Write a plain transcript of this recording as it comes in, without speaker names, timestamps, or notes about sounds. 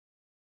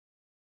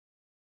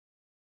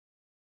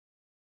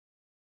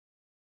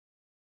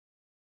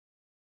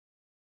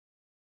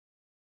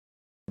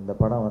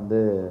இந்த படம் வந்து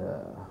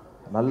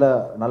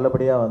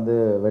நல்லபடியாக வந்து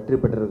வெற்றி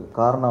பெற்றிருக்க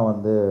காரணம்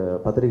வந்து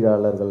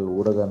பத்திரிகையாளர்கள்,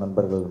 ஊடக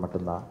நண்பர்கள்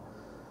மட்டும்தான்.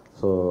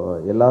 ஸோ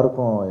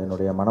எல்லாருக்கும்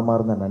என்னுடைய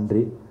மனமார்ந்த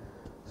நன்றி.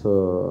 ஸோ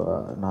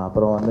நான்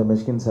அப்புறம் வந்து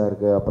மிஷ்கின்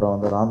சாருக்கு, அப்புறம்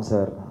வந்து ராம்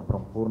சார்,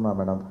 அப்புறம் பூர்ணா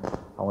மேடம்,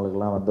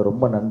 அவங்களுக்கெல்லாம் வந்து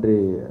ரொம்ப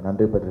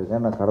நன்றி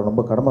பெற்றிருக்கேன். நான்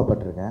ரொம்ப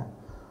கடமைப்பட்டிருக்கேன்.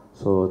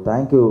 So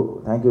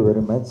thank you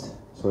very much.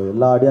 So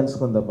எல்லா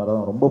ஆடியன்ஸுக்கும் இந்த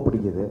படம் ரொம்ப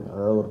பிடிக்குது.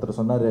 அதாவது ஒருத்தர்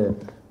சொன்னார்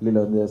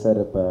வெளியில் வந்து, சார்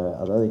இப்போ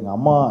அதாவது எங்கள்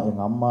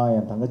அம்மா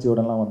என்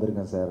தங்கச்சியோடலாம்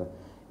வந்திருக்கேன் சார்,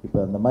 இப்போ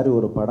இந்த மாதிரி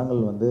ஒரு படங்கள்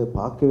வந்து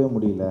பார்க்கவே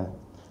முடியல.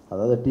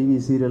 அதாவது டிவி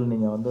சீரியல்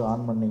நீங்கள் வந்து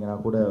ஆன் பண்ணிங்கன்னா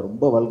கூட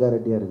ரொம்ப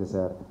வல்காரிட்டியாக இருக்குது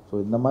சார். ஸோ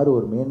இந்த மாதிரி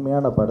ஒரு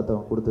மேன்மையான படத்தை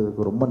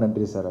கொடுத்ததுக்கு ரொம்ப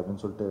நன்றி சார்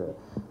அப்படின்னு சொல்லிட்டு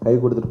கை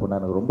கொடுத்துட்டு போனேன்.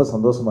 எனக்கு ரொம்ப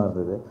சந்தோஷமாக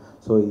இருந்தது.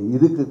 ஸோ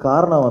இதுக்கு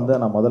காரணம்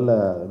வந்து நான் முதல்ல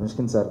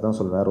மிஷ்கின் சார் தான்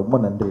சொல்லுவேன். ரொம்ப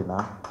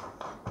நன்றிண்ணா,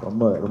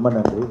 ரொம்ப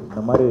நன்றி.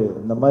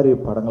 இந்த மாதிரி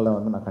படங்களை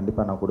வந்து நான்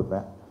கண்டிப்பாக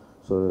கொடுப்பேன்.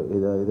 ஸோ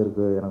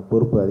இதற்கு எனக்கு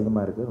பொறுப்பு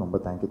அதிகமாக இருக்குது. ரொம்ப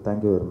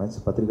தேங்க்யூ வெரி மச்.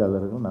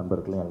 பத்திரிகையாளர்களும்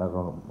நண்பர்களும்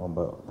எல்லாருக்கும்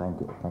ரொம்ப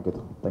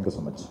தேங்க்யூ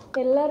ஸோ மச்.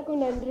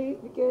 எல்லாருக்கும் நன்றி.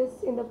 பிகாஸ்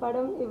இந்த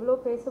படம் இவ்வளோ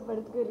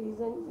பேசப்படுறதுக்கு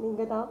ரீசன்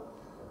நீங்கள் தான்.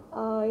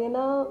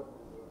 ஏன்னா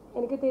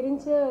எனக்கு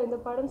தெரிஞ்ச இந்த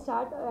படம்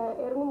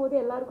இறங்கும் போது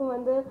எல்லாருக்கும்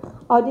வந்து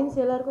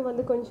ஆடியன்ஸ் எல்லாருக்கும்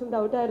வந்து கொஞ்சம்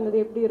டவுட்டாக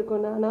இருந்தது எப்படி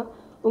இருக்கும்னு. ஆனால்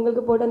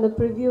உங்களுக்கு போட்ட அந்த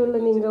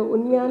ப்ரிவ்யூவில் நீங்கள்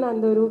உண்மையான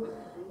அந்த ஒரு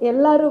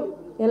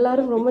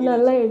எல்லாரும் ரொம்ப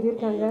நல்லா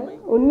எழுதியிருக்காங்க,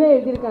 உண்மையாக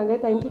எழுதியிருக்காங்க.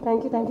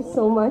 Thank you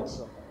so much.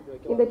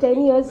 இந்த 10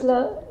 இயர்ஸில்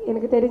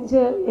எனக்கு தெரிஞ்ச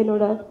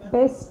என்னோட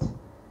பெஸ்ட்,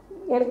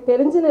 எனக்கு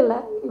தெரிஞ்சுன்னு இல்லை,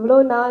 இவ்வளோ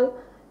நாள்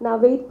நான்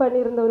வெயிட்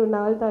பண்ணியிருந்த ஒரு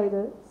நாள் தான்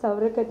இது,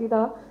 சவரக்கத்தி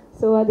தான்.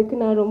 ஸோ அதுக்கு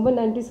நான் ரொம்ப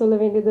நன்றி சொல்ல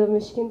வேண்டியது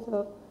Mysskin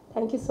sir.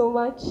 Thank you so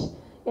much.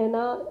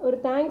 ஏன்னா ஒரு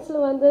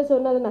தேங்க்ஸில் வந்து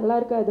சொன்னால் அது நல்லா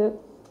இருக்காது.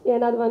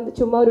 ஏன்னா அது வந்து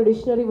சும்மா ஒரு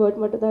டிக்ஷனரி வேர்ட்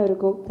மட்டும் தான்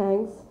இருக்கும்.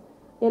 தேங்க்ஸ்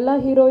எல்லா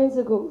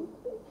ஹீரோயின்ஸுக்கும்,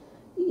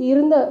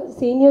 இருந்த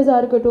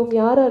சீனியர்ஸாக இருக்கட்டும்,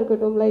 யாராக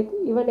இருக்கட்டும், லைக்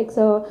ஈவன்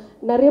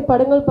நிறைய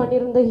படங்கள்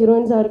பண்ணியிருந்த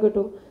ஹீரோயின்ஸாக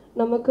இருக்கட்டும்,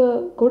 நமக்கு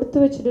கொடுத்து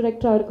வச்சு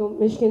டிரெக்டராக இருக்கும்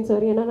மிஷ்கின்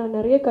சார். ஏன்னா நான்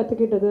நிறைய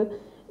கற்றுக்கிட்டது,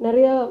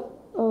 நிறையா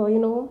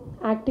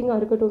ஆக்டிங்காக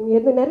இருக்கட்டும்,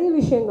 நிறைய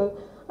விஷயங்கள்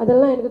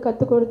அதெல்லாம் எனக்கு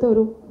கற்றுக் கொடுத்த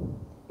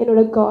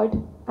என்னோட God.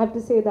 I have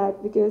to say that.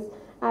 Because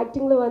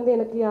ஆக்டிங்கில் வந்து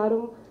எனக்கு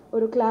யாரும்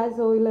ஒரு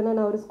கிளாஸோ இல்லைன்னா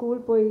நான் ஒரு ஸ்கூல்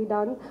போய்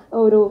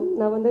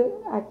நான் வந்து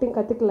ஆக்டிங்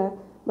கற்றுக்கல.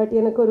 பட்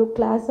எனக்கு ஒரு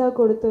கிளாஸாக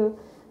கொடுத்து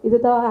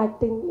இதுதான்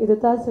ஆக்டிங்,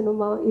 இதுதான்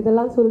சினிமா,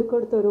 இதெல்லாம் சொல்லிக்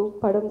கொடுத்த ஒரு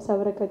படம்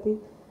சவரக்கத்தி.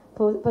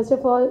 First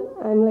of all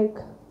I am like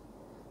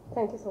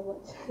thank you so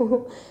much.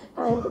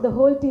 And the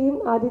whole team,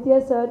 Aditya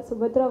sir,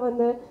 Subhadra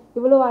வந்து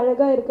இவ்வளோ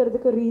அழகாக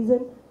இருக்கிறதுக்கு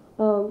ரீசன்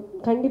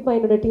கண்டிப்பாக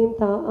என்னோடய டீம்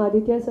தான்.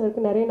 ஆதித்யா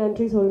சாருக்கு நிறைய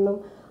நன்றி சொல்லணும்.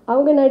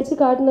 அவங்க நடித்து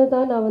காட்டினது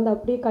தான் நான் வந்து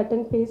அப்படியே கட்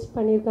அண்ட் பேஸ்ட்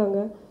பண்ணியிருக்காங்க.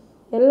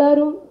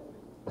 எல்லோரும்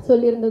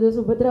சொல்லியிருந்தது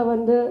சுபத்ரா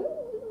வந்து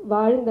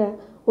வாழ்ந்தேன்.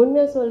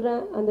 உண்மையாக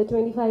சொல்கிறேன், அந்த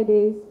 25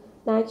 days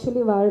நான்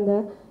ஆக்சுவலி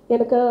வாழ்ந்தேன்.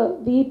 எனக்கு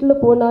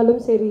வீட்டில் போனாலும்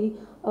சரி,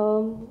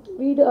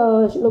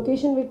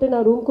 லொக்கேஷன் விட்டு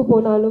நான் ரூமுக்கு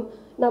போனாலும்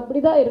நான் அப்படி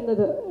தான்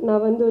இருந்தது.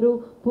 நான் வந்து ஒரு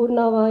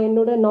பூர்ணாவா,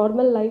 என்னோட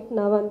நார்மல் லைஃப்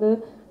நான் வந்து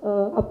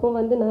அப்போ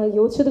வந்து நான்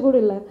யோசிச்சது கூட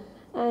இல்லை.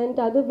 அண்ட்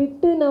அதை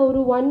விட்டு நான்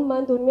ஒரு 1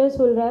 month உண்மையாக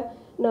சொல்கிறேன்,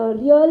 நான்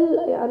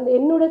அந்த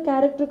என்னோடய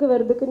கேரக்டருக்கு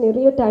வர்றதுக்கு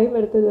நிறைய டைம்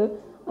எடுத்தது.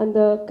 அந்த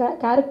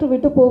கேரக்டர்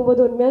விட்டு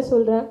போகும்போது உண்மையாக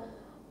சொல்கிறேன்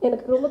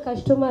எனக்கு ரொம்ப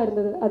கஷ்டமாக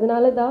இருந்தது.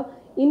 அதனால தான்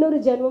இன்னொரு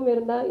ஜென்மம்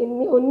இருந்தால்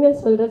உண்மையாக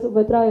சொல்கிறேன்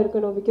சுபத்ரா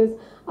இருக்கணும். பிகாஸ்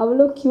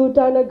அவ்வளோ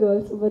க்யூட்டான girl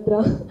Subhadra.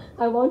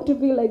 I want to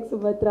be like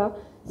Subhadra.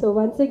 So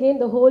once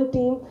again the whole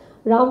team,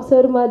 Ram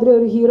sir மாதிரி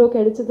ஒரு ஹீரோ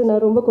கிடைச்சது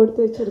நான் ரொம்ப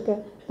கொடுத்து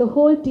வச்சுருக்கேன். The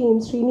whole team,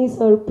 Srini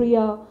sir,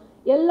 Priya,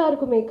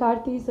 எல்லாருக்குமே,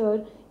 Karthi sir,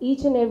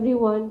 each and every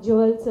one,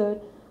 jewel sir,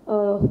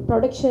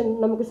 production,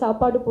 நமக்கு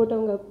சாப்பாடு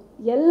போட்டவங்க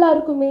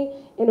எல்லாருக்குமே,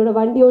 என்னோடய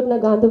வண்டி ஓட்டின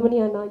காந்தமணி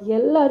அண்ணா,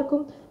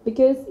 எல்லாருக்கும்.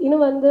 பிகாஸ்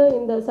இன்னும் வந்து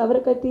இந்த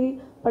சவரக்கத்தி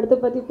படத்தை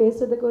பற்றி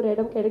பேசுறதுக்கு ஒரு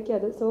இடம்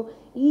கிடைக்காது. So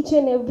each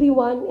and every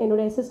one,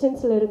 என்னோடய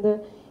அசிஸ்டன்ஸில் இருந்து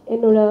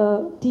என்னோடய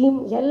டீம்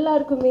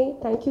எல்லாருக்குமே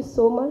thank you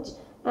so much.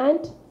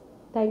 And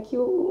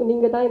thank you,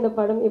 நீங்கள் தான் இந்த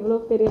படம் இவ்வளோ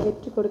பெரிய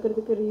வெற்றி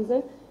கொடுக்கறதுக்கு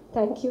reason.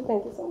 Thank you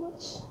so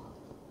much.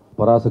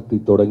 Parasakthi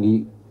தொடங்கி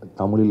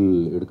தமிழில்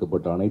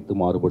எடுக்கப்பட்ட அனைத்து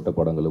மாறுபட்ட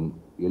படங்களும்,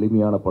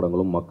 எளிமையான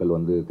படங்களும் மக்கள்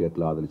வந்து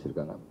தியேட்டரில்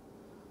ஆதரிச்சிருக்காங்க.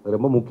 அது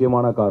ரொம்ப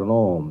முக்கியமான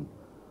காரணம்,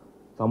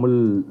 தமிழ்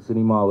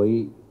சினிமாவை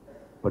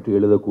பற்றி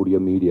எழுதக்கூடிய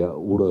மீடியா,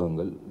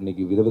 ஊடகங்கள்,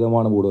 இன்றைக்கி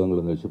விதவிதமான ஊடகங்கள்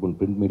வந்துருச்சு. இப்போ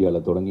பிரிண்ட்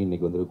மீடியாவில் தொடங்கி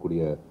இன்றைக்கி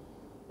வந்துருக்கக்கூடிய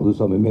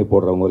புதுசாக மெம்மே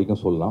போடுறவங்க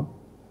வரைக்கும் சொல்லலாம்.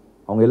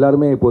 அவங்க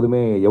எல்லாருமே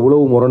எப்போதுமே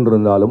எவ்வளவு முரண்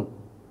இருந்தாலும்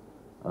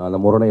அந்த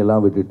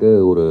முரணையெல்லாம் விட்டுட்டு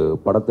ஒரு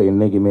படத்தை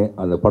என்றைக்குமே,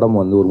 அந்த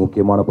படம் வந்து ஒரு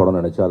முக்கியமான படம்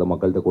நினச்சி அதை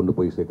மக்கள்கிட்ட கொண்டு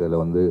போய்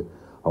சேர்க்கறதுல வந்து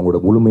அவங்களோட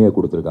முழுமையை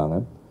கொடுத்துருக்காங்க.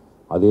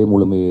 அதே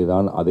முழுமையை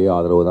தான், அதே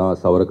ஆதரவு தான்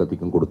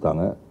சவரக்கத்திக்கும்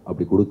கொடுத்தாங்க.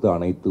 அப்படி கொடுத்த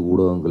அனைத்து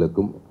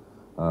ஊடகங்களுக்கும்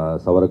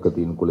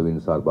சவரக்கத்தியின்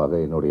குழுவின் சார்பாக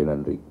என்னுடைய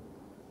நன்றி.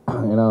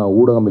 ஏன்னா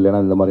ஊடகம் இல்லைன்னா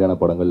இந்த மாதிரியான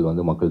படங்கள்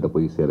வந்து மக்கள்கிட்ட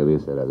போய் சேரவே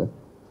சேராது.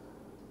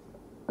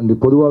 அண்ட்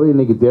பொதுவாகவே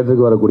இன்றைக்கி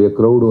தியேட்டருக்கு வரக்கூடிய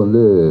க்ரௌடு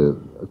வந்து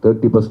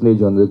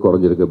 30% வந்து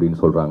குறைஞ்சிருக்கு அப்படின்னு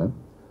சொல்கிறாங்க.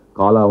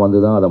 காலா வந்து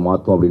தான் அதை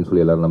மாற்றும் அப்படின்னு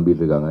சொல்லி எல்லோரும்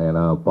நம்பிட்டு இருக்காங்க.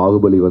 ஏன்னா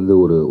பாகுபலி வந்து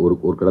ஒரு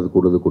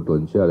கடத்துக்கு கூட்டு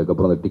வந்துச்சு.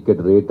 அதுக்கப்புறம் அந்த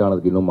டிக்கெட் ரேட்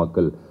ஆனதுக்கு இன்னும்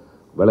மக்கள்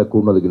விலை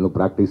கூட்டினதுக்கு இன்னும்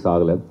ப்ராக்டிஸ்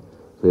ஆகலை.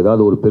 ஸோ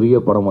ஏதாவது ஒரு பெரிய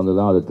படம் வந்து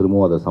தான் அதை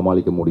திரும்பவும் அதை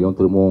சமாளிக்க முடியும்,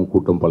 திரும்பவும்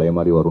கூட்டம் பழைய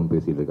மாதிரி வரும்னு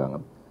பேசிகிட்டு இருக்காங்க.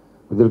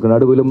 இதற்கு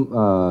நடுவிலும்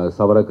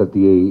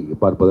சவரக்கத்தியை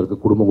பார்ப்பதற்கு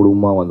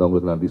குடும்பமாக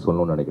வந்தவங்களுக்கு நன்றி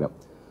சொல்லணும்னு நினைக்கிறேன்.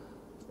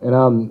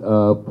 ஏன்னா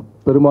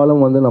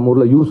பெரும்பாலும் வந்து நம்ம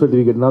ஊரில் யூ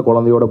சர்டிஃபிகேட்னால்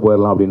குழந்தையோட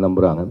போயிடலாம் அப்படின்னு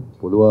நம்புகிறாங்க.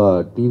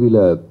 பொதுவாக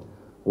டிவியில்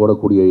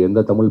ஓடக்கூடிய எந்த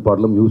தமிழ்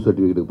பாடலும் யூ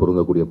சர்டிஃபிகேட்டுக்கு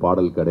பொருந்தக்கூடிய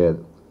பாடல் கிடையாது.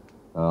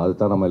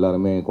 அதுதான் நம்ம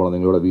எல்லாருமே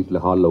குழந்தைங்களோட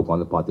வீட்டில் ஹாலில்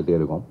உட்காந்து பார்த்துட்டே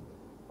இருக்கோம்.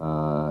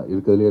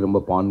 இருக்கிறதுலே ரொம்ப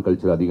பான்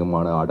கல்ச்சர்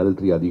அதிகமான,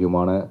 அடல்ட்ரி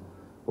அதிகமான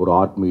ஒரு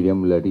ஆர்ட்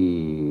மீடியம் இல்லாட்டி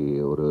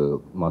ஒரு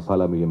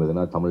மசாலா மீடியம்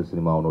எதுனா தமிழ்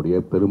சினிமாவினுடைய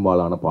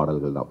பெரும்பாலான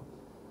பாடல்கள் தான்.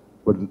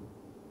 பட்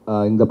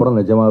இந்த படம்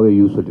நிஜமாகவே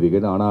யூ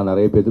சர்டிஃபிகேட். ஆனால்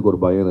நிறைய பேருக்கு ஒரு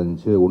பயம்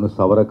இருந்துச்சு. ஒன்று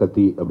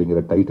சவரக்கத்தி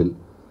அப்படிங்கிற டைட்டில்.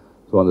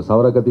 ஸோ அந்த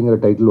சவரக்கத்திங்கிற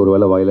டைட்டில் ஒரு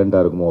வேளை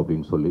வயலண்ட்டாக இருக்குமோ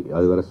அப்படின்னு சொல்லி,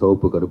 அது வேறு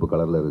சிவப்பு கருப்பு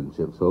கலரில்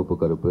இருந்துச்சு. சிவப்பு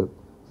கருப்பு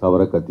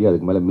சவரக்கத்தி,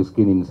 அதுக்கு மேலே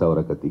மிஸ்கினின்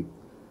சவரக்கத்தி.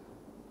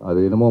 அது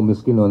என்னமோ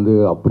மிஸ்கின் வந்து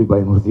அப்படி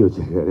பயமுறுத்தி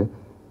வச்சுருக்காரு.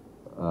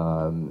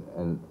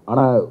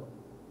 ஆனால்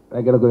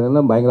எனக்கு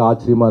என்ன பயங்கர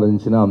ஆச்சரியமாக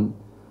இருந்துச்சுன்னா,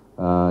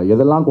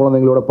 எதெல்லாம்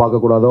குழந்தைங்களோட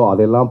பார்க்கக்கூடாதோ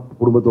அதெல்லாம்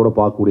குடும்பத்தோடு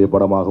பார்க்கக்கூடிய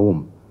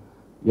படமாகவும்,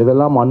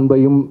 எதெல்லாம்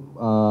அன்பையும்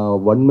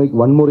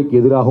வன்முறைக்கு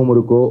எதிராகவும்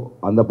இருக்கோ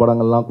அந்த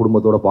படங்கள்லாம்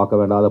குடும்பத்தோடு பார்க்க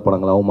வேண்டாத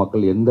படங்களாகவும்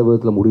மக்கள் எந்த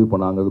விதத்தில் முடிவு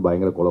பண்ணாங்கிறது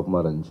பயங்கர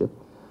குழப்பமாக இருந்துச்சு.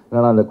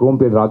 ஏன்னா அந்த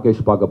குரோம்பேட்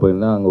ராகேஷ் பார்க்க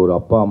போயிருந்தேன். அங்கே ஒரு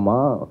அப்பா அம்மா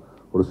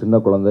ஒரு சின்ன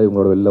குழந்தை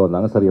இவங்களோட வெளில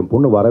வந்தாங்க. சார் என்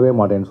பொண்ணு வரவே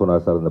மாட்டேன்னு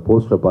சொன்னார் சார் இந்த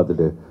போஸ்டரை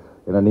பார்த்துட்டு.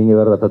 ஏன்னா நீங்கள்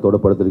வேறு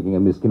ரத்தத்தோடு படுத்துருக்கீங்க,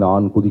 மிஸ்கின்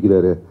ஆண்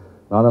குதிக்கிறாரு.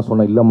 நான் தான்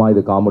சொன்னேன் இல்லைம்மா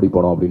இது காமெடி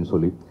படம் அப்படின்னு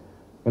சொல்லி.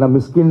 ஏன்னா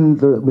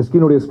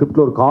மிஸ்கினுடைய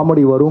ஸ்கிரிப்டில் ஒரு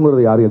காமெடி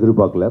வருங்கிறத யாரும்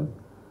எதிர்பார்க்கல.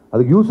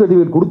 அதுக்கு யூ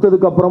சர்டிஃபிகேட்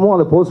கொடுத்ததுக்கப்புறமும்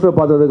அந்த போஸ்டரை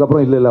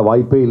பார்த்ததுக்கப்புறம் இல்லை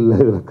வாய்ப்பே இல்லை,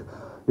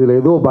 இதில்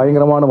ஏதோ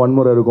பயங்கரமான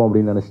வன்முறை இருக்கும்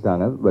அப்படின்னு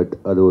நினச்சிட்டாங்க. பட்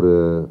அது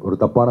ஒரு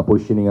தப்பான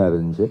பொசிஷனிங்காக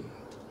இருந்துச்சு.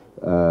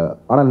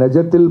 ஆனால்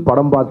நிஜத்தில்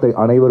படம் பார்த்த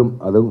அனைவரும்,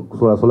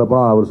 அதுவும்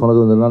சொல்லப்போனால் அவர்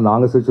சொன்னது வந்துன்னா,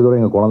 நாங்கள் சிரிச்சதோட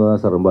எங்கள் குழந்தை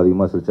தான் சார் ரொம்ப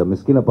அதிகமாக சிரிச்சா.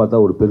 மிஸ்கினை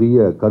பார்த்தா ஒரு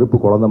பெரிய கருப்பு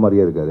குழந்தை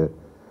மாதிரியே இருக்காரு.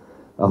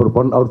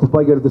 அவர்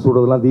துப்பாக்கி எடுத்து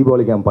சுடுறதுலாம்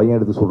தீபாவளிக்கு என் பையன்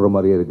எடுத்து சுடுற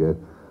மாதிரியே இருக்குது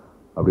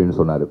அப்படின்னு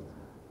சொன்னார்.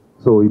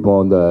 ஸோ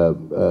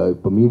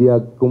இப்போ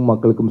மீடியாவுக்கும்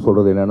மக்களுக்கும்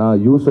சொல்கிறது என்னென்னா,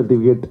 யூ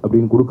சர்டிஃபிகேட்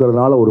அப்படின்னு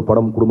கொடுக்கறதுனால ஒரு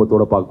படம்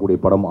குடும்பத்தோடு பார்க்கக்கூடிய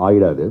படம்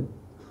ஆயிடாது.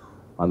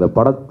 அந்த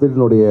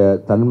படத்தினுடைய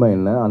தன்மை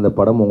என்ன, அந்த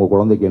படம் உங்கள்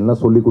குழந்தைக்கு என்ன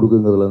சொல்லி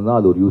கொடுக்குங்கிறதுலேருந்து தான்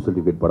அது ஒரு யூ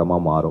சர்டிஃபிகேட்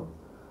படமாக மாறும்.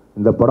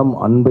 இந்த படம்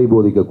அன்பை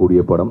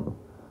போதிக்கக்கூடிய படம்.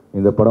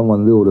 இந்த படம்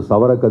வந்து ஒரு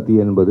சவரக்கத்தி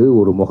என்பது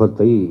ஒரு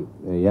முகத்தை,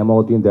 என்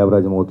முகத்தையும்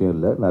தேவராஜ் முகத்தையும்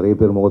இல்லை, நிறைய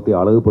பேர் முகத்தை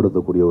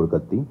அழகுபடுத்தக்கூடிய ஒரு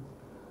கத்தி.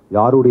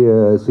 யாருடைய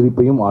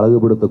சிரிப்பையும்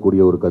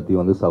அழகுபடுத்தக்கூடிய ஒரு கத்தி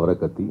வந்து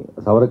சவரக்கத்தி.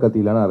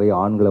 சவரக்கத்தியில் நிறைய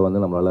ஆண்களை வந்து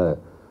நம்மளால்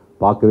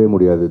பார்க்கவே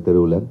முடியாது,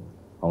 தெருவில்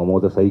அவங்க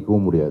முகத்தை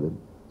சகிக்கவும் முடியாது.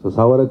 ஸோ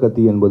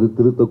சவரக்கத்தி என்பது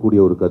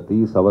திருத்தக்கூடிய ஒரு கத்தி.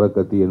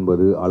 சவரக்கத்தி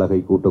என்பது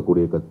அழகை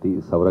கூட்டக்கூடிய கத்தி.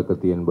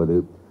 சவரக்கத்தி என்பது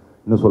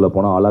இன்னும்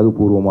சொல்லப்போனால்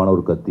அழகுபூர்வமான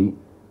ஒரு கத்தி.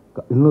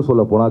 இன்னும்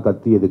சொல்லப்போனால்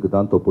கத்தி எதுக்கு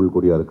தான் தொப்புள்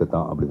கொடியாக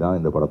இருக்குத்தான். அப்படி தான்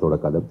இந்த படத்தோட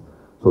கதை.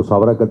 ஸோ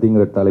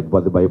சவரக்கத்திங்கிற தலைப்பு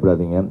பார்த்து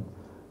பயப்படாதீங்க.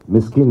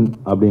 மிஸ்கின்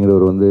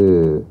அப்படிங்கிறவர் வந்து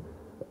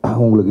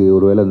உங்களுக்கு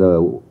ஒருவேளை இந்த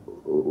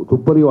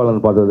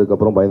துப்பறிவாளன்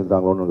பார்த்ததுக்கப்புறம்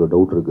பயந்துட்டாங்களோன்னு எனக்கு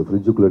டவுட் இருக்குது.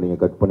 ஃப்ரிட்ஜுக்குள்ளே நீங்கள்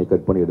கட்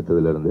பண்ணி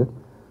எடுத்ததுலேருந்து.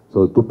 ஸோ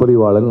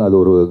துப்பறிவாளன் அது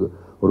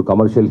ஒரு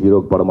கமர்ஷியல்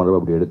ஹீரோக்கு படம் பண்ணுற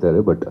அப்படி எடுத்தார்.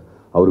 பட்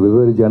அவர்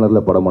வெவ்வேறு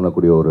ஜேனரில் படம்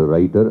பண்ணக்கூடிய ஒரு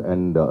ரைட்டர்.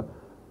 அண்ட்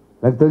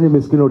எனக்கு தெரிஞ்ச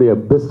மிஸ்கினுடைய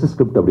பெஸ்ட்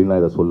ஸ்கிரிப்ட் அப்படின்னு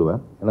நான் இதை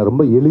சொல்லுவேன். ஏன்னா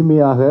ரொம்ப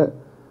எளிமையாக,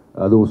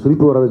 அது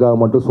சிரிப்பு வர்றதுக்காக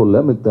மட்டும்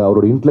சொல்ல,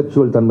 அவரோட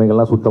இன்டலெக்சுவல்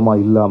தன்மைகள்லாம்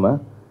சுத்தமாக இல்லாமல்,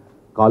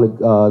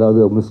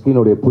 அதாவது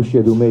மிஸ்கினுடைய புஷ்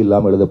எதுவுமே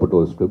இல்லாமல் எழுதப்பட்ட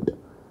ஒரு ஸ்கிரிப்ட்.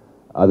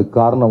 அதுக்கு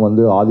காரணம்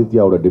வந்து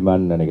ஆதித்யாவோட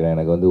டிமாண்ட் நினைக்கிறேன்.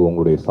 எனக்கு வந்து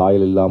உங்களுடைய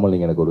சாயல் இல்லாமல்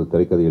நீங்கள் எனக்கு ஒரு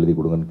திரைக்கதை எழுதி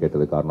கொடுங்கன்னு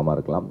கேட்டது காரணமாக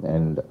இருக்கலாம்.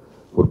 அண்ட்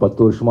ஒரு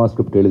 10 வருஷமாக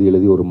ஸ்கிரிப்ட்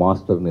எழுதி ஒரு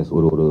மாஸ்டர்னஸ்,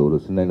 ஒரு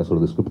சின்ன என்ன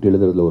சொல்கிறது, ஸ்கிரிப்ட்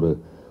எழுதுறதுல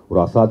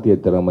ஒரு அசாத்திய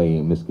திறமை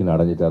மிஸ்கின்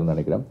அடைஞ்சிட்டாருன்னு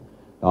நினைக்கிறேன்.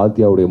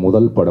 ஆதித்யாவுடைய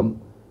முதல் படம்.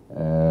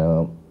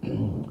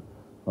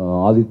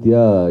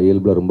 ஆதித்யா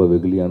இயல்பில் ரொம்ப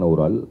வெகுளியான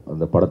ஒரு ஆள்.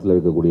 அந்த படத்தில்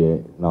இருக்கக்கூடிய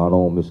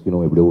நானும்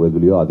மிஸ்கினும் எப்படியோ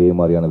வெகுளியோ அதே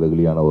மாதிரியான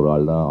வெகுளியான ஒரு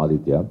ஆள் தான்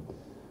ஆதித்யா.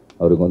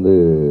 அவருக்கு வந்து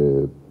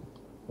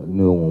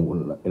இன்னும்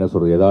என்ன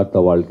சொல்கிறது,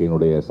 யதார்த்த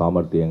வாழ்க்கையினுடைய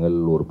சாமர்த்தியங்கள்,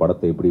 ஒரு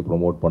படத்தை எப்படி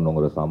ப்ரொமோட்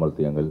பண்ணுங்கிற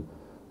சாமர்த்தியங்கள்,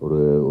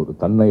 ஒரு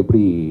தன்னை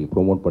எப்படி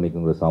ப்ரொமோட்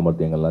பண்ணிக்குங்கிற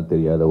சாமர்த்தியங்கள்லாம்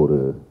தெரியாத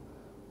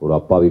ஒரு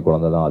அப்பாவி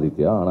குழந்தை தான்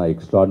ஆதித்யா. ஆனால்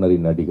எக்ஸ்ட்ராடினரி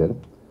நடிகர்.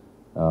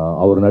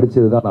 அவர்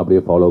நடித்தது தான் நான்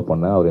அப்படியே ஃபாலோ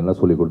பண்ணேன். அவர் என்ன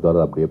சொல்லி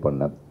கொடுத்தாரோ அப்படியே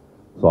பண்ணேன்.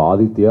 ஸோ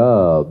ஆதித்யா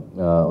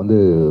வந்து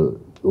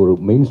ஒரு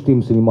மெயின்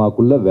ஸ்ட்ரீம்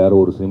சினிமாக்குள்ளே வேறு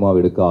ஒரு சினிமாவை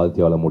எடுக்க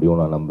ஆதித்யாவில்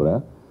முடியும்னு நான்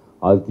நம்புகிறேன்.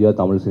 ஆதித்யா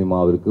தமிழ்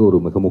சினிமாவிற்கு ஒரு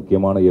மிக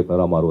முக்கியமான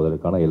இயக்குனராக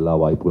மாறுவதற்கான எல்லா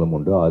வாய்ப்புகளும்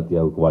உண்டு.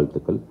 ஆதித்யாவுக்கு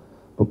வாழ்த்துக்கள்.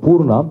 இப்போ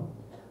பூர்ணா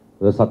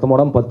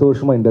சத்தமோடம் 10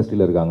 வருஷமாக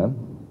இண்டஸ்ட்ரியில் இருக்காங்க.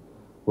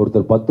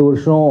 ஒருத்தர் 10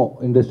 வருஷம்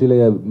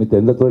இண்டஸ்ட்ரியில்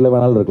மித்த எந்த துறையில்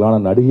வேணாலும் இருக்கலாம்.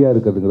 ஆனால் நடிகையாக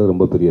இருக்கிறதுங்கிறது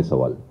ரொம்ப பெரிய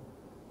சவால்.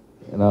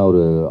 ஏன்னா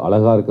ஒரு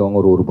அழகாக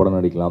இருக்கவங்க ஒரு படம்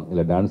நடிக்கலாம்,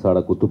 இல்லை டான்ஸ் ஆட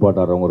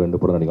குத்துப்பாட்டு ஆடுறவங்க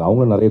 2 படம் நடிக்கலாம்.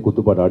 அவங்களும் நிறைய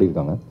குத்துப்பாட்டு ஆடி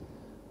இருக்காங்க.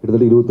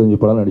 கிட்டத்தட்ட 25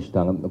 படம்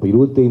நடிச்சிட்டாங்க. இப்போ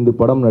 25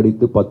 படம்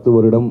நடித்து 10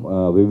 வருடம்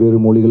வெவ்வேறு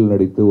மொழிகள்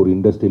நடித்து ஒரு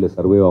இண்டஸ்ட்ரியில்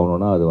சர்வே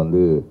ஆகணும்னா அது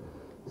வந்து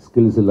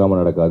ஸ்கில்ஸ் இல்லாமல்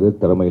நடக்காது,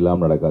 திறமை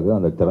இல்லாமல் நடக்காது.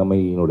 அந்த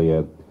திறமையினுடைய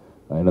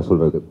என்ன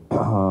சொல்கிறது,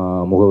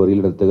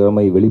 முகவரியில்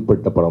திறமை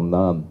வெளிப்பட்ட படம்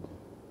தான்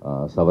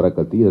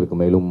சவரக்கத்தி. இதற்கு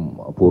மேலும்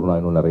பூர்ணா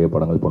இன்னும் நிறைய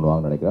படங்கள்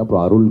பண்ணுவாங்கன்னு நினைக்கிறேன்.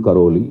 அப்புறம்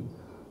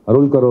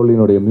அருள்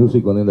கரோலினுடைய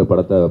மியூசிக் வந்து இந்த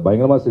படத்தை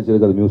பயங்கரமாக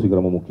சிரிச்சிருக்கு. அது மியூசிக்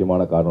ரொம்ப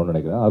முக்கியமான காரணம்னு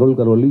நினைக்கிறேன். அருள்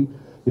கரோலி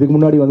இதுக்கு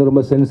முன்னாடி வந்து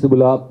ரொம்ப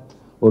சென்சிபிளாக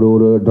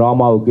ஒரு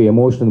ட்ராமாவுக்கு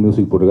எமோஷனல்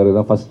மியூசிக் போட்டிருக்காரு.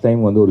 இதுதான் ஃபஸ்ட்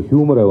டைம் வந்து ஒரு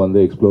ஹியூமரை வந்து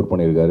எக்ஸ்ப்ளோர்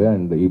பண்ணியிருக்காரு.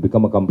 And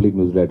become a complete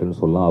music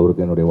டைரக்டர்னு சொல்லலாம்.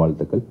 அவருக்கு என்னுடைய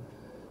வாழ்த்துக்கள்.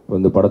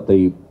 இந்த படத்தை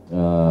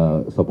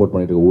சப்போர்ட்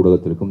பண்ணிட்டு இருக்க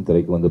ஊடகத்திற்கும்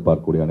திரைக்கு வந்து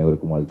பார்க்கக்கூடிய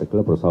அனைவருக்கும்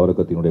வாழ்த்துக்கள். அப்புறம்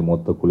சவரக்கத்தினுடைய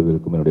மொத்த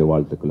குழுவிற்கும் என்னுடைய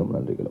வாழ்த்துக்களும்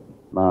நன்றிகளும்.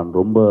 நான்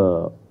ரொம்ப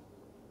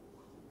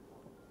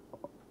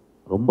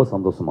ரொம்ப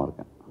சந்தோஷமாக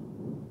இருக்கேன்.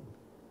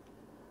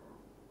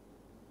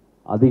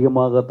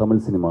 அதிகமாக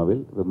தமிழ்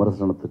சினிமாவில்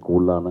விமர்சனத்துக்கு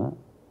உள்ளான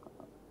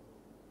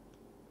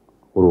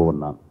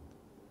ஒருவன் நான்,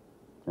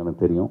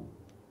 எனக்கு தெரியும்.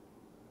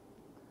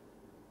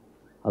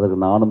 அதற்கு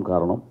நானும்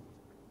காரணம்.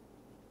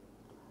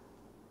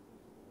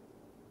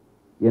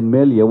 என்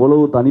மேல்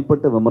எவ்வளவு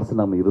தனிப்பட்ட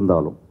விமர்சனம்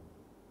இருந்தாலும்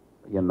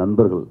என்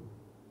நண்பர்கள்,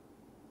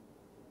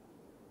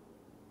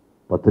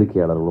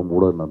 பத்திரிகையாளர்களும்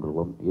ஊடக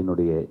நண்பர்களும்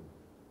என்னுடைய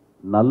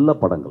நல்ல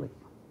படங்களை,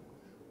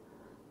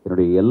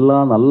 என்னுடைய எல்லா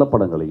நல்ல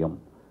படங்களையும்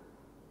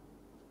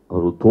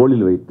அவர்கள்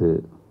தோளில் வைத்து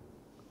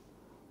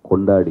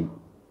கொண்டாடி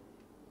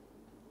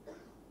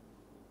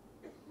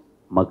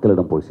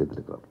மக்களிடம் போய்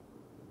சேர்த்திருக்கிறார்.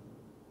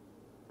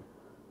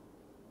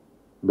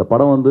 இந்த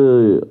படம் வந்து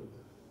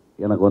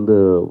எனக்கு வந்து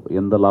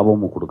எந்த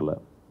லாபமும் கொடுக்கல.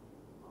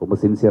 ரொம்ப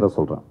சின்சியராக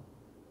சொல்கிறேன்.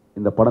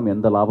 இந்த படம்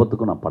எந்த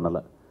லாபத்துக்கும் நான்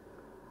பண்ணலை.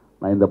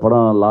 நான் இந்த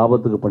படம்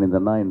லாபத்துக்கு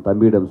பண்ணியிருந்தேன்னா என்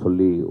தம்பியிடம்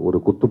சொல்லி ஒரு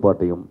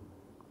குத்துப்பாட்டையும்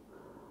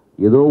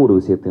ஏதோ ஒரு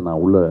விஷயத்தை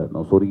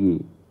நான் சொருகி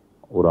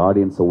ஒரு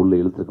ஆடியன்ஸை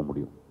உள்ளே இழுத்துருக்க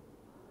முடியும்.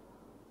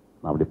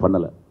 நான் அப்படி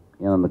பண்ணலை.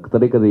 ஏன்னா அந்த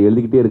திரைக்கதை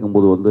எழுதிக்கிட்டே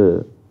இருக்கும்போது வந்து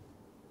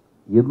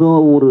ஏதோ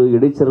ஒரு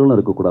இடைச்சல்களும்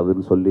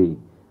இருக்கக்கூடாதுன்னு சொல்லி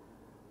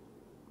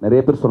நிறைய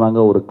பேர் சொன்னாங்க,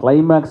 ஒரு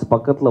கிளைமேக்ஸ்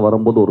பக்கத்தில்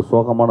வரும்போது ஒரு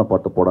சோகமான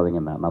பாட்டு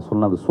போடாதீங்கன்னா. நான்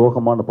சொன்னேன், அது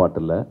சோகமான பாட்டு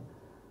இல்லை.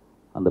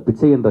 அந்த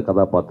பிச்சை என்ற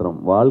கதாபாத்திரம்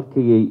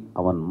வாழ்க்கையை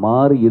அவன்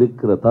மாறி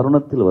இருக்கிற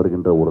தருணத்தில்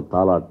வருகின்ற ஒரு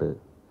தாலாட்டு.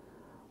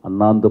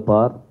 அண்ணாந்து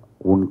பார்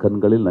உன்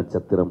கண்களில்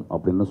நட்சத்திரம்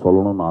அப்படின்னு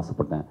சொல்லணும்னு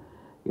ஆசைப்பட்டேன்.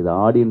 இது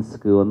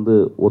ஆடியன்ஸுக்கு வந்து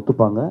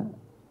ஒத்துப்பாங்க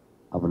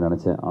அப்படின்னு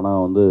நினச்சேன்.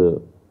 ஆனால் வந்து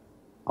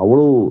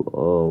அவ்வளோ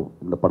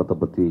இந்த படத்தை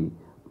பற்றி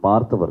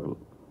பார்த்தவர்கள்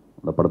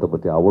இந்த படத்தை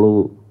பற்றி அவ்வளோ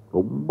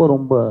ரொம்ப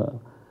ரொம்ப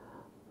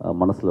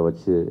மனசில்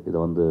வச்சு இதை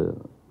வந்து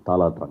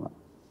தாளாட்டுறாங்க.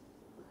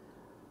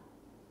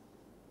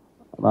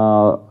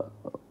 நான்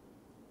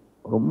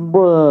ரொம்ப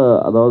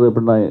அதாவது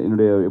எப்படின்னா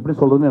எப்படி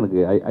சொல்கிறதுன்னு எனக்கு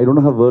I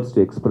don't have words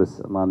to express.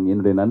 நான்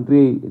என்னுடைய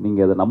நன்றியை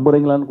நீங்கள் அதை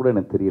நம்புகிறீங்களான்னு கூட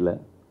எனக்கு தெரியல.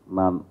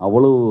 நான்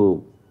அவ்வளோ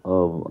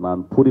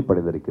நான்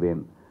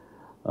பூரிப்படைந்திருக்கிறேன்.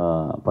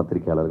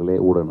 பத்திரிகையாளர்களே,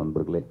 ஊடக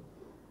நண்பர்களே,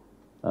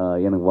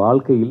 எனக்கு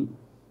வாழ்க்கையில்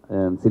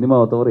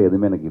சினிமாவை தவிர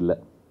எதுவுமே எனக்கு இல்லை.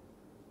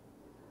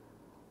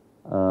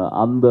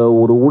 அந்த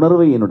ஒரு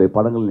உணர்வை என்னுடைய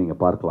படங்கள்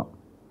நீங்கள் பார்க்கலாம்.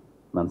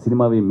 நான்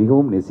சினிமாவை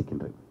மிகவும்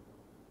நேசிக்கின்றேன்.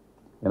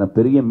 எனக்கு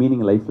பெரிய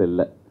மீனிங் லைஃப்பில்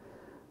இல்லை.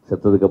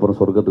 செத்ததுக்கப்புறம்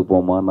சொர்க்கத்துக்கு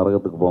போமா,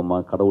 நரகத்துக்கு போமா,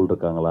 கடவுள்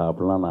இருக்காங்களா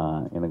அப்படிலாம்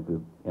எனக்கு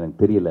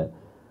தெரியல.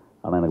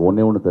 ஆனால் எனக்கு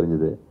ஒன்றே ஒன்று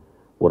தெரிஞ்சது,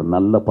 ஒரு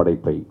நல்ல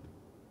படைப்பை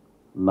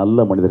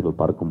நல்ல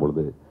மனிதர்கள் பார்க்கும்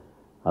பொழுது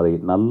அதை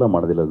நல்ல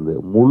மனதிலிருந்து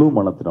முழு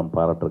மனத்திடம்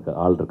பாராட்டுறக்க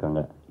ஆள்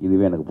இருக்காங்க.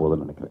 இதுவே எனக்கு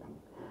போதும்னு நினைக்கிறேன்.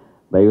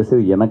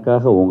 தயவுசெய்து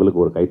எனக்காக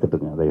உங்களுக்கு ஒரு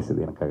கைத்தட்டுங்க.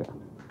 தயவுசெய்து எனக்காக.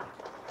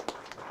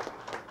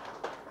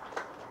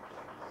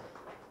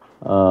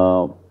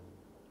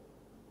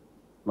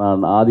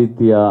 நான்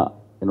ஆதித்யா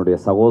என்னுடைய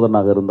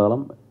சகோதரனாக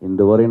இருந்தாலும்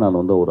இன்று வரை நான்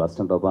வந்து ஒரு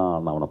அசிஸ்டண்ட்டாக தான்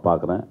நான் அவனை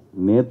பார்க்குறேன்.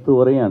 நேற்று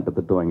வரையும் என்கிட்ட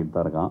திட்டு வாங்கிட்டு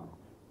தான் இருக்கான்.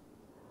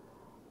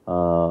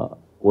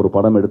 ஒரு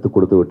படம் எடுத்து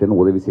கொடுத்து விட்டேன்,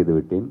 உதவி செய்து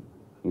விட்டேன்.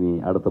 இனி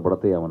அடுத்த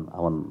படத்தை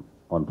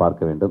அவன்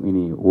பார்க்க வேண்டும்.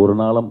 இனி ஒரு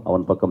நாளும்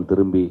அவன் பக்கம்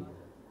திரும்பி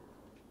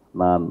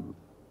நான்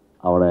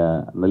அவனை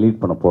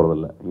லீட் பண்ண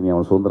போகிறதில்ல. இனி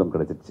அவன் சுதந்திரம்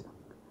கிடைச்சிருச்சு.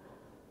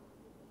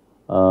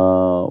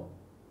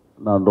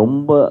 நான்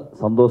ரொம்ப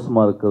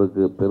சந்தோஷமாக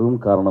இருக்கிறதுக்கு பெரும்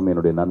காரணம்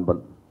என்னுடைய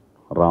நண்பன்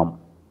ராம்.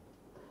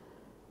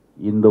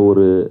 இந்த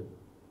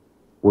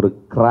ஒரு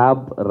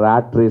கிராப்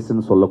ரேட்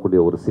ரேஸ்ன்னு சொல்லக்கூடிய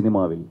ஒரு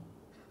சினிமாவில்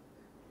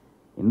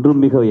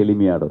இன்றும் மிக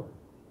எளிமையாடும்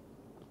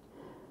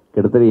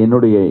கிட்டத்தட்ட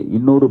என்னுடைய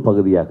இன்னொரு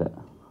பகுதியாக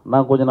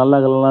நான் கொஞ்சம்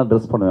நல்லலாம்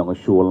ட்ரெஸ்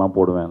பண்ணுவேன், ஷூவெல்லாம்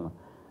போடுவேன்.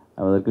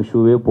 அதற்கு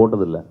ஷூவே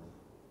போட்டதில்லை.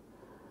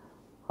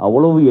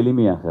 அவ்வளவு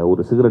எளிமையாக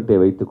ஒரு சிகரெட்டை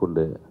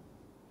வைத்துக்கொண்டு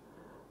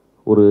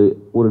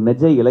ஒரு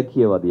நிஜ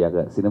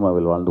இலக்கியவாதியாக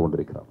சினிமாவில் வாழ்ந்து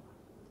கொண்டிருக்கிறான்.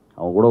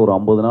 அவன் கூட ஒரு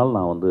 50 நாள்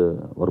நான் வந்து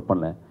ஒர்க்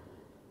பண்ணேன்.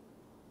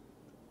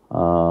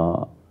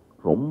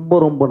 ரொம்ப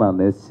ரொம்ப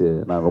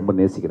நான் ரொம்ப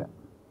நேசிக்கிறேன்.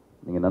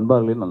 நீங்கள்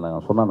நண்பர்களையும்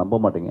நான் சொன்னால் நம்ப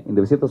மாட்டீங்க. இந்த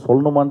விஷயத்த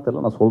சொல்லணுமான்னு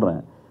தெரியல, நான்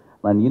சொல்கிறேன்.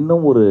 நான்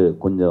இன்னும்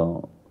கொஞ்சம்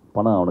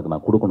பணம் அவனுக்கு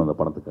நான் கொடுக்கணும் இந்த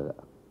படத்துக்காக.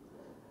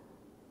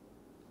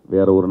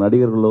 வேறு ஒரு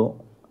நடிகர்களோ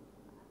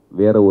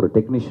வேறு ஒரு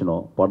டெக்னீஷியனோ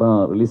படம்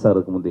ரிலீஸ்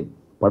ஆகிறதுக்கு முந்தி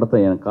படத்தை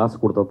எனக்கு காசு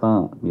கொடுத்தா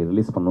தான் நீ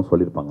ரிலீஸ் பண்ணணும்னு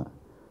சொல்லியிருப்பாங்க.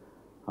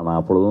 ஆனால்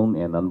அப்பொழுதும்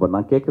என் நண்பன்,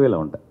 நான் கேட்கவே இல்லை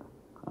அவன்கிட்ட.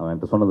 அவன்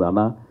என்கிட்ட சொன்னது,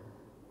 ஆனால்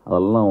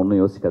அதெல்லாம்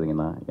ஒன்றும்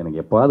யோசிக்காதீங்கண்ணா,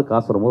 எனக்கு எப்போது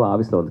காசு வரும்போது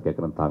ஆஃபீஸில் வந்து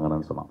கேட்குறேன்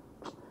தாங்கன்னு சொன்னான்.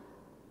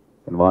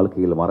 என்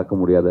வாழ்க்கையில் மறக்க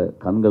முடியாத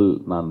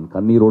நான்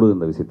கண்ணீரோடு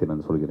இந்த விஷயத்தை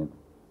நான் சொல்கிறேன்.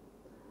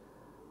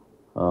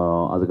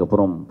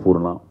 அதுக்கப்புறம்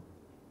பூர்ணா,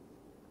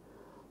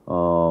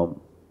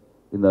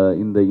 இந்த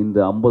இந்த இந்த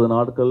 50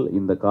 நாட்கள்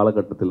இந்த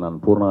காலகட்டத்தில் நான்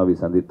பூர்ணாவை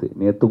சந்தித்து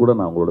நேற்று கூட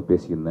நான் அவங்களோட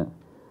பேசியிருந்தேன்.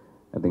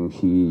 I think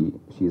she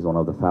is one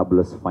of the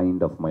fabulous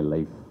find of my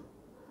life.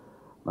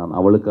 நான்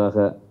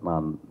அவளுக்காக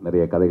நான்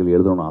நிறைய கதைகள்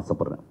எழுதணும்னு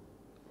ஆசைப்பட்றேன்.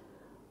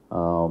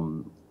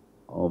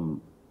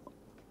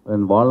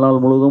 என்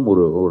வாழ்நாள் முழுவதும்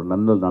ஒரு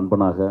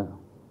நண்பனாக,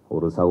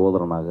 ஒரு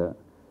சகோதரனாக,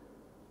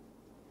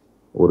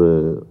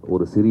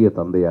 ஒரு சிறிய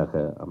தந்தையாக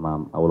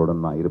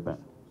அவளுடன் நான்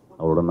இருப்பேன்.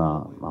 அவரோட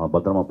நான்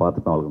பத்திரமா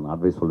பார்த்துப்பேன், அவளுக்கு நான்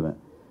அட்வைஸ் சொல்லுவேன்.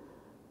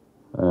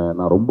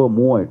 நான் ரொம்ப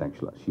மூவ் ஆகிட்டேன்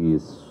ஆக்சுவலாக. She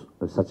is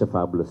such a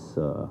fabulous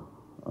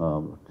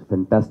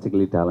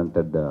ஃபென்டாஸ்டிக்கலி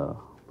talented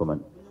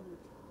woman.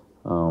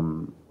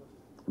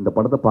 இந்த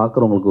படத்தை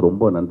பார்க்குறவங்களுக்கு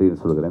ரொம்ப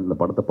நன்றின்னு சொல்கிறேன். இந்த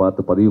படத்தை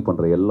பார்த்து பதிவு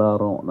பண்ணுற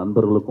எல்லாரும்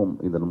நண்பர்களுக்கும்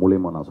இதன்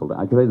மூலியமாக நான் சொல்கிறேன்.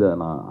 ஆக்சுவலாக இதை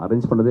நான்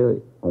அரேஞ்ச் பண்ணதே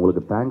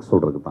உங்களுக்கு தேங்க்ஸ்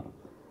சொல்கிறதுக்கு தான்.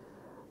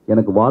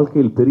 எனக்கு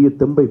வாழ்க்கையில் பெரிய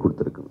தெம்பை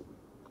கொடுத்துருக்கு.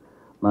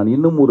 நான்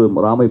இன்னும் ஒரு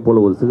ராமை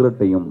போல் ஒரு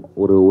சிகரெட்டையும்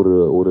ஒரு ஒரு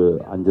ஒரு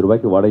 5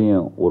 ரூபாய்க்கு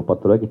வடையும் ஒரு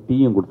 10 ரூபாய்க்கு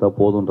டீயும் கொடுத்தா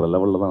போதுன்ற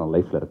லெவலில் தான் நான்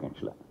லைஃப்பில் இருக்கேன்.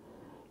 ஆக்சுவலாக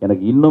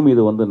எனக்கு இன்னும்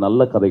இது வந்து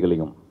நல்ல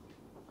கதைகளையும்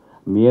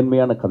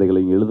மேன்மையான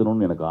கதைகளையும்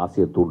எழுதணும்னு எனக்கு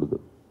ஆசையை தூண்டுது.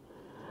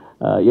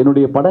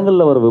 என்னுடைய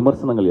படங்களில் வர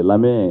விமர்சனங்கள்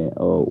எல்லாமே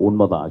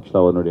உண்மைதான்.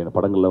 ஆக்சுவலாக என்னுடைய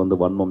படங்களில் வந்து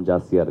வன்மம்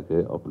ஜாஸ்தியாக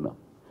இருக்குது அப்படின்னா,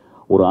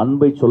 ஒரு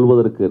அன்பை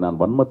சொல்வதற்கு நான்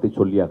வன்மத்தை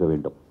சொல்லியாக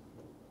வேண்டும்.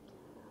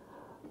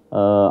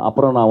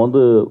 அப்புறம் நான்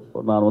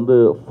வந்து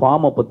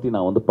ஃபார்மை பற்றி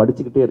நான் வந்து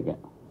படிச்சுக்கிட்டே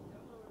இருக்கேன்.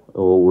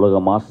 உலக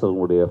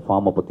மாஸ்டர்களுடைய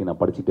ஃபார்மை பற்றி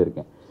நான் படிச்சுக்கிட்டே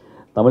இருக்கேன்.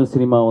 தமிழ்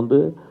சினிமா வந்து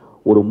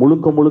ஒரு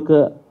முழுக்க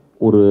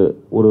ஒரு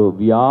ஒரு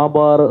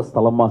வியாபார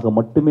ஸ்தலமாக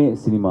மட்டுமே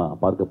சினிமா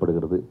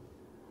பார்க்கப்படுகிறது.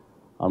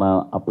 ஆனால்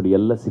அப்படி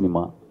அல்ல.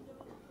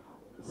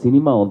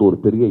 சினிமா வந்து ஒரு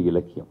பெரிய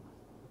இலக்கியம்.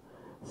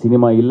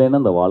 சினிமா இல்லைன்னா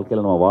அந்த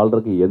வாழ்க்கையில் நம்ம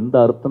வாழ்கிறதுக்கு எந்த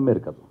அர்த்தமே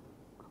இருக்காது.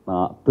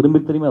 நான்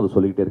திரும்பி அதை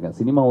சொல்லிக்கிட்டே இருக்கேன்.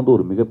 சினிமா வந்து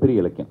ஒரு மிகப்பெரிய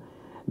இலக்கியம்.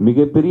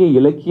 மிகப்பெரிய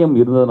இலக்கியம்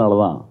இருந்ததுனால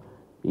தான்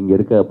இங்கே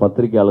இருக்க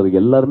பத்திரிகையாளர்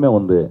எல்லாருமே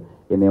வந்து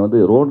என்னை வந்து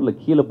ரோட்டில்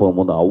கீழே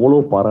போகும்போது அவ்வளோ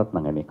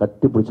பாராட்டினாங்க, என்னை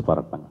கட்டி பிடிச்சி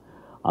பாராட்டினாங்க.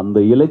 அந்த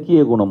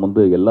இலக்கிய குணம்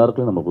வந்து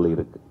எல்லாருக்குமே நமக்குள்ளே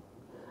இருக்குது.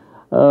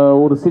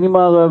 ஒரு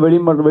சினிமாவை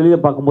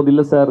வெளியில் பார்க்கும்போது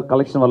இல்லை சார்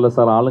கலெக்ஷன் வரல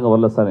சார், ஆளுங்க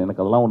வரல சார்,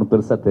 எனக்கு அதெல்லாம் ஒன்றும்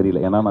பெருசாக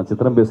தெரியல. ஏன்னா நான்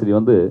சித்திரம் பேசுகிறி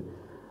வந்து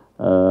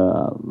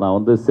நான்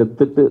வந்து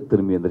செத்துட்டு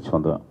திரும்பி எந்திரிச்சு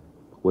வந்துடுவேன்.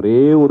 ஒரே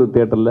ஒரு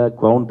தேட்டரில்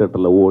க்ரௌன்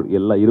தேட்டரில்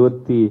எல்லா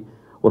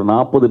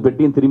 40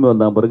 பெட்டியும் திரும்பி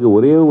வந்த பிறகு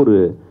ஒரே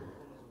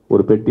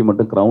ஒரு பெட்டி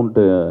மட்டும்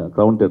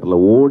க்ரௌன்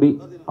தேட்டரில் ஓடி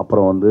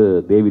அப்புறம் வந்து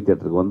தேவி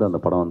தேட்டருக்கு வந்து அந்த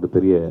படம் வந்து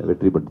பெரிய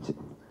வெற்றி பெற்றுச்சு.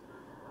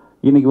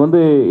 இன்றைக்கி வந்து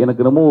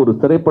எனக்கு ரொம்ப ஒரு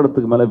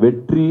திரைப்படத்துக்கு மேலே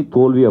வெற்றி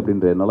தோல்வி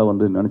அப்படின்ற என்னால்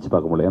வந்து நினச்சி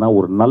பார்க்க முடியல. ஏன்னா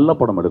ஒரு நல்ல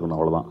படம் எடுக்கணும்,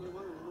 அவ்வளோதான்.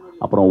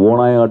 அப்புறம்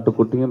ஓனாய்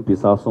ஆட்டுக்குட்டியும்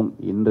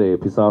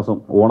பிசாசும்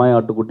ஓனாய்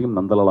ஆட்டுக்குட்டியும்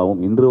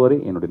நந்தலாலாவும் இன்று வரை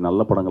என்னுடைய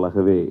நல்ல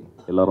படங்களாகவே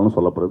எல்லாரும்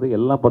சொல்லப்படுறது.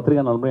 எல்லா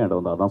பத்திரிகை நண்பரும் என்கிட்ட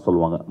வந்து அதான்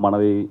சொல்லுவாங்க.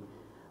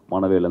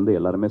 மனவேலேருந்து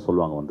எல்லாருமே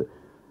சொல்லுவாங்க வந்து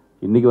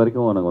இன்றைக்கி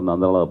வரைக்கும் எனக்கு வந்து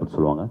நந்தலாலா அப்படி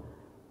சொல்லுவாங்க.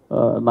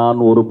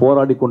 நான் ஒரு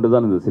போராடி கொண்டு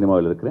தான் இந்த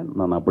சினிமாவில் இருக்கிறேன்.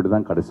 நான் அப்படி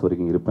தான் கடைசி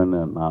வரைக்கும் இருப்பேன்னு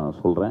நான்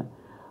சொல்கிறேன்.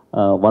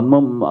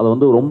 வன்மம் அதை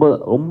வந்து ரொம்ப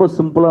ரொம்ப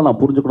சிம்பிளாக நான்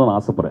புரிஞ்சுக்கணும்னு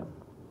ஆசைப்பட்றேன்.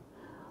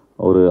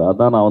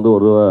 அதான் நான் வந்து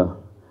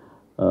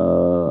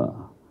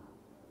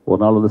ஒரு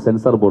நாள் வந்து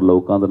சென்சார் போர்டில்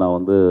உட்காந்து நான்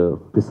வந்து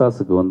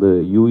பிசாசுக்கு வந்து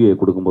யூஏ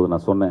கொடுக்கும்போது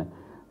நான் சொன்னேன்,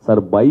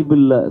 சார்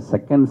பைபிளில்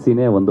செகண்ட்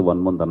சீனே வந்து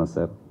வன்மம் தானே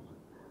சார்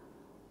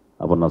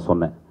அப்படின்னு நான்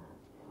சொன்னேன்.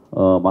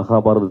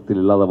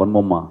 மகாபாரதத்தில் இல்லாத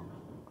வன்மமா,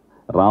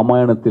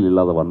 ராமாயணத்தில்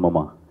இல்லாத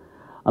வன்மமா?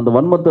 அந்த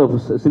வன்மத்தை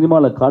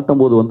சினிமாவில்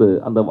காட்டும்போது வந்து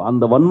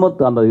அந்த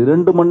வன்மத்தை அந்த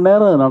 2 மணி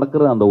நேரம்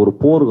நடக்கிற அந்த ஒரு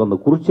போர், அந்த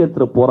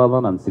குருட்சேத்திர போராக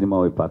தான் நான்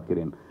சினிமாவை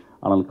பார்க்கிறேன்.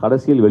 ஆனால்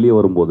கடைசியில் வெளியே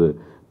வரும்போது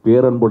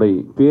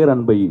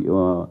பேரன்பை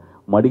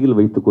மடியில்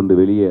வைத்துக்கொண்டு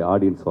வெளியே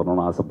ஆடியன்ஸ்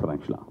வரணும்னு ஆசைப்பட்றேன்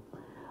ஆக்சுவலாக.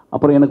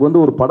 அப்புறம் எனக்கு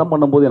வந்து ஒரு படம்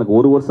பண்ணும்போது எனக்கு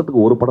 1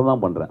 வருஷத்துக்கு ஒரு படம்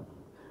தான் பண்ணுறேன்.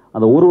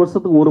 அந்த 1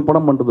 வருஷத்துக்கு ஒரு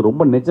படம் பண்ணுறது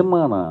ரொம்ப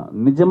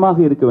நிஜமாக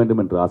இருக்க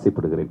வேண்டும் என்று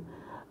ஆசைப்படுகிறேன்.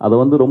 அதை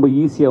வந்து ரொம்ப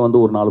ஈஸியாக வந்து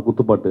ஒரு 4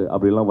 குத்துப்பாட்டு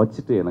அப்படிலாம்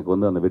வச்சுட்டு எனக்கு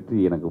வந்து அந்த வெற்றி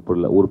எனக்கு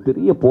புரியல. ஒரு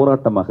பெரிய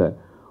போராட்டமாக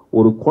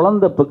ஒரு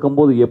குழந்தை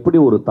பிறக்கும்போது எப்படி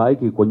ஒரு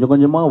தாய்க்கு கொஞ்சம்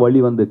கொஞ்சமாக வலி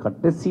வந்து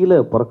கடைசியில்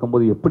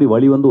பிறக்கும்போது எப்படி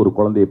வலி வந்து ஒரு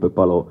குழந்தையை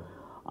பெற்பாலோ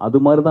அது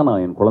மாதிரி தான்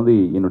நான்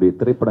என்னுடைய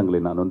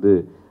திரைப்படங்களை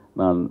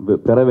நான்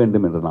பெற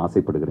வேண்டும் என்று நான்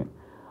ஆசைப்படுகிறேன்.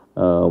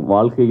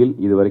 வாழ்க்கையில்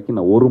இது வரைக்கும்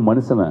நான் ஒரு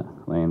மனுஷனை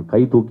நான் என்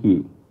கை தூக்கி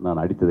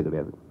நான் அடித்தது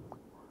கிடையாது.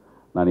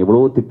 நான்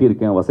எவ்வளவோ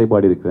திட்டியிருக்கேன்,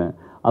 வசைப்பாடி இருக்கிறேன்.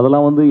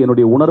 அதெல்லாம் வந்து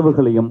என்னுடைய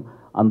உணர்வுகளையும்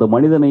அந்த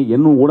மனிதனை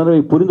என்னும்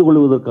உணர்வை புரிந்து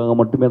கொள்வதற்காக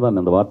மட்டுமே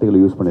தான் அந்த வார்த்தைகளை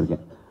யூஸ்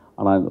பண்ணியிருக்கேன்.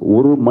 ஆனால்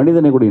ஒரு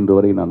மனிதனை கூட இன்று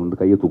வரை நான் வந்து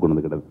கையை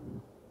தூக்கினது கிடையாது.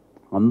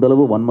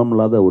 அந்தளவு வன்மம்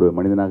இல்லாத ஒரு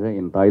மனிதனாக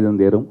என் தாய்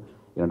தந்தையரும்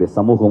என்னுடைய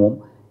சமூகமும்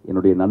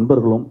என்னுடைய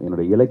நண்பர்களும்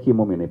என்னுடைய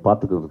இலக்கியமும் என்னை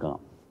பார்த்துக்கிட்டு இருக்கான்.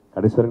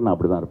 கடைசி வரைக்கும் நான்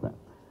அப்படி தான் இருப்பேன்.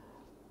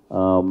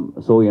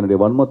 ஸோ என்னுடைய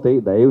வன்மத்தை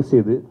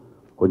தயவுசெய்து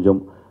கொஞ்சம்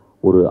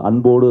ஒரு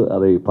அன்போடு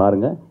அதை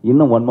பாருங்கள்.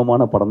 இன்னும்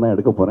வன்மமான படம் தான்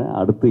எடுக்க போகிறேன்.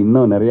 அடுத்து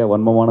இன்னும் நிறையா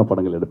வன்மமான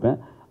படங்கள் எடுப்பேன்.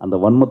 அந்த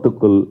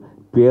வன்மத்துக்குள்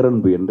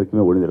பேரன்பு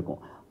என்றைக்குமே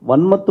ஒளிந்திருக்கும்.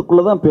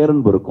 வன்மத்துக்குள்ளே தான்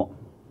பேரன்பு இருக்கும்.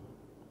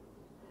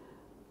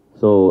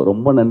 ஸோ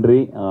ரொம்ப நன்றி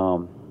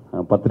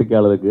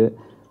பத்திரிக்கையாளருக்கு.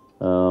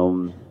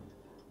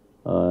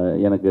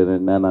 எனக்கு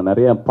நான்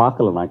நிறையா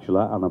பார்க்கல நான்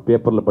ஆக்சுவலாக. ஆனால்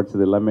பேப்பரில்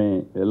படித்தது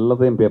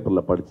எல்லாத்தையும்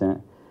பேப்பரில் படித்தேன்.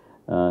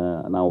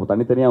 நான்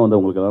தனித்தனியாக வந்து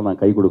உங்களுக்கெல்லாம்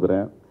நான் கை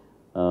கொடுக்குறேன்.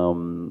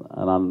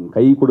 நான்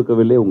கை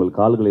கொடுக்கவில்லை, உங்கள்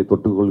கால்களை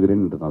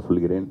தொட்டுக்கொள்கிறேன் என்று நான்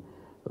சொல்கிறேன்.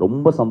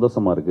 ரொம்ப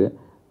சந்தோஷமாக இருக்குது.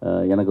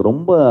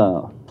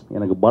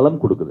 எனக்கு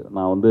பலம் கொடுக்குது.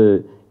 நான் வந்து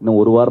இன்னும்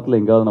ஒரு வாரத்தில்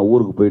எங்கேயாவது நான்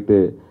ஊருக்கு போயிட்டு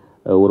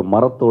ஒரு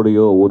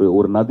மரத்தோடையோ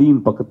ஒரு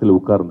நதியின் பக்கத்தில்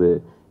உட்கார்ந்து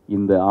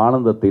இந்த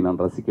ஆனந்தத்தை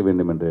நான் ரசிக்க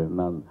வேண்டும் என்று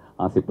நான்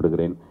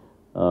ஆசைப்படுகிறேன்.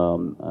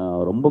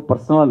 ரொம்ப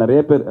பர்சனலாக நிறைய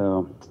பேர்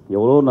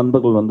எவ்வளோ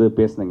நண்பர்கள் வந்து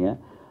பேசினீங்க.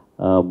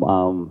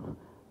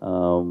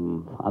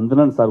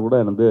 அந்தனன் சார் கூட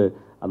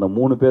அந்த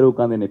 3 பேர்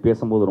உட்காந்து என்னை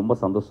பேசும்போது ரொம்ப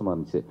சந்தோஷமாக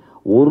இருந்துச்சு.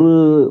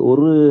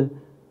 ஒரு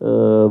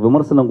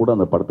விமர்சனம் கூட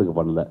அந்த படத்துக்கு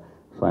பண்ணல.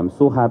 So I am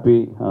so happy.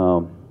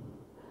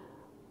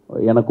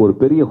 எனக்கு ஒரு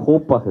பெரிய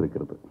ஹோப்பாக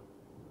இருக்கிறது.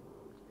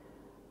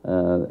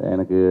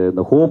 எனக்கு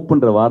இந்த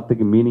ஹோப்புன்ற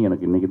வார்த்தைக்கு மீனிங்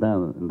எனக்கு இன்றைக்கி தான்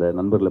இந்த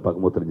நண்பர்களை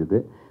பார்க்கும்போது தெரிஞ்சுது.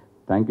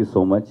 Thank you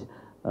so much.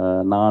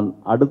 நான்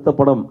அடுத்த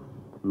படம்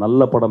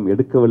நல்ல படம்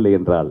எடுக்கவில்லை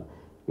என்றால்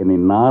என்னை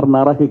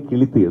நாராக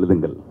கிழித்து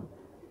எழுதுங்கள்,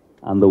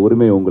 அந்த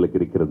உரிமை உங்களுக்கு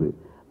இருக்கிறது.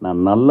 நான்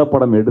நல்ல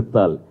படம்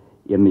எடுத்தால்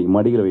என்னை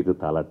மடியில் வைத்து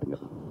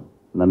தாளாட்டுங்கள்.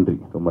 நன்றி,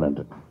 ரொம்ப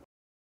நன்றி.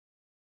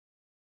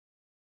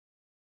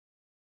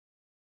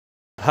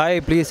 Hi,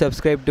 please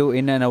subscribe to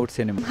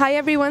Inandoutcinema. Hi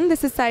everyone,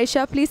 this is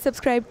Saisha. Please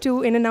subscribe to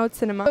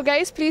Inandoutcinema. So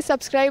guys, please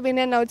subscribe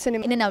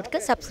Inandoutcinema. In-N-Outக்கு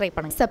subscribe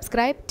பண்ணுங்க.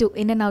 Subscribe to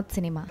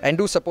In-N-Outcinema. And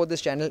do support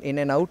this channel In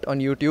and Out on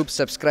YouTube.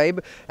 Subscribe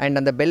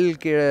and on the bell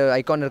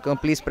icon,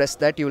 please press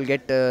that. You will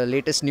get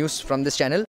latest news from this channel.